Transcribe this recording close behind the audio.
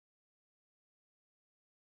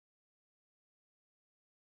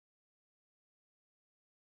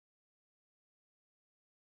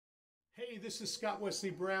Hey, this is Scott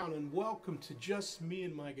Wesley Brown, and welcome to Just Me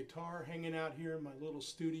and My Guitar, hanging out here in my little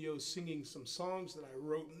studio singing some songs that I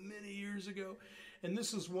wrote many years ago. And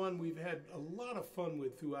this is one we've had a lot of fun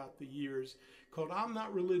with throughout the years, called I'm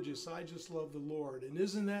Not Religious, I Just Love the Lord. And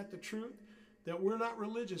isn't that the truth? That we're not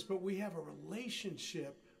religious, but we have a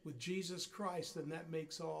relationship with Jesus Christ, and that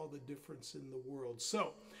makes all the difference in the world.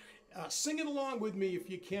 So, sing it along with me if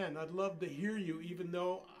you can. I'd love to hear you, even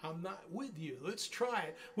though I'm not with you. Let's try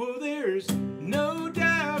it. Well, there's no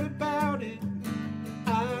doubt about it.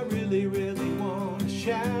 I really, really want to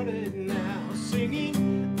shout it now.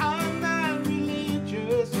 Singing, I'm not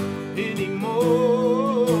religious anymore.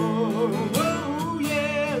 Oh,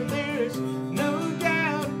 yeah, there's no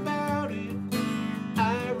doubt about it.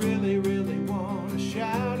 I really, really want to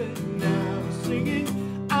shout it now. Singing,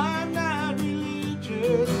 I'm not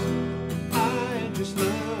religious. Just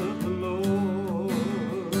love the Lord.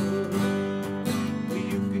 Well,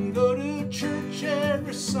 you can go to church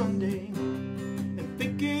every Sunday and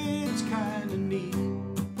think it's kind of neat,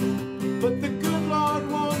 but the good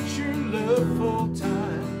Lord wants your love full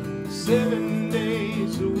time, 7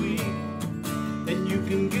 days a week. And you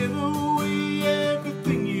can give away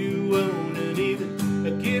everything you own and even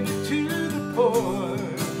give it to the poor.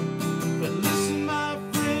 But listen, my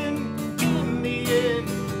friend, in the end,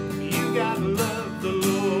 you gotta love the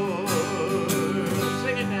Lord.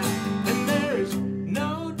 Sing it now. And there's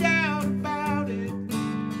no doubt about it.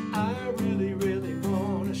 I really, really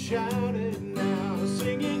want to shout it now.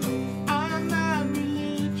 Singing, I'm not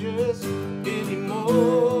religious anymore.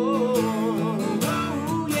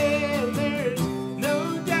 Oh, yeah, there's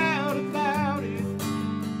no doubt about it.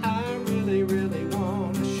 I really, really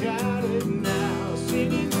want to shout it now.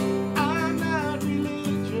 Singing, I'm not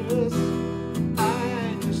religious.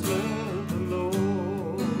 I just love the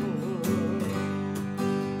Lord.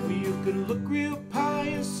 Well, you can look real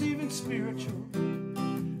pious, even spiritual,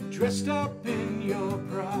 dressed up in your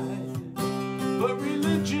pride, but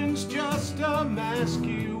religion's just a mask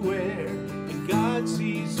you wear, and God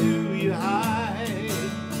sees who you hide.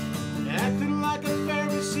 Acting like a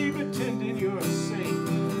Pharisee, pretending you're a saint,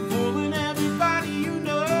 fooling everybody you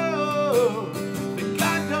know. But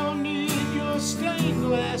God don't need your stained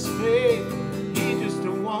glass faith. He just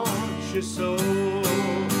wants your soul.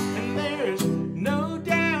 And there's no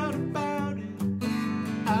doubt about it.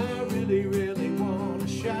 I really, really want to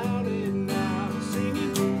shout it now.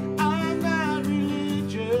 Singing, I'm not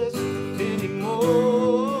religious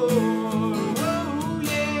anymore. Oh,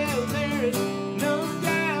 yeah, there's no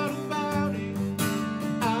doubt about it.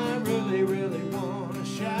 I really, really want to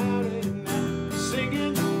shout it now.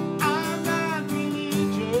 Singing, I'm not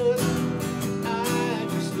religious. I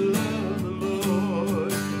just love the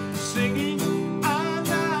Lord. Singing, I'm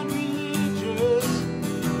not religious.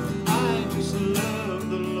 I just love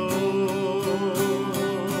the Lord.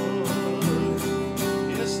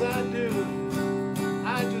 Yes, I do.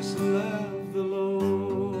 I just love the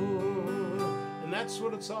Lord. And that's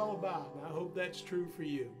what it's all about. And I hope that's true for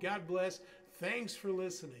you. God bless. Thanks for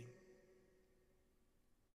listening.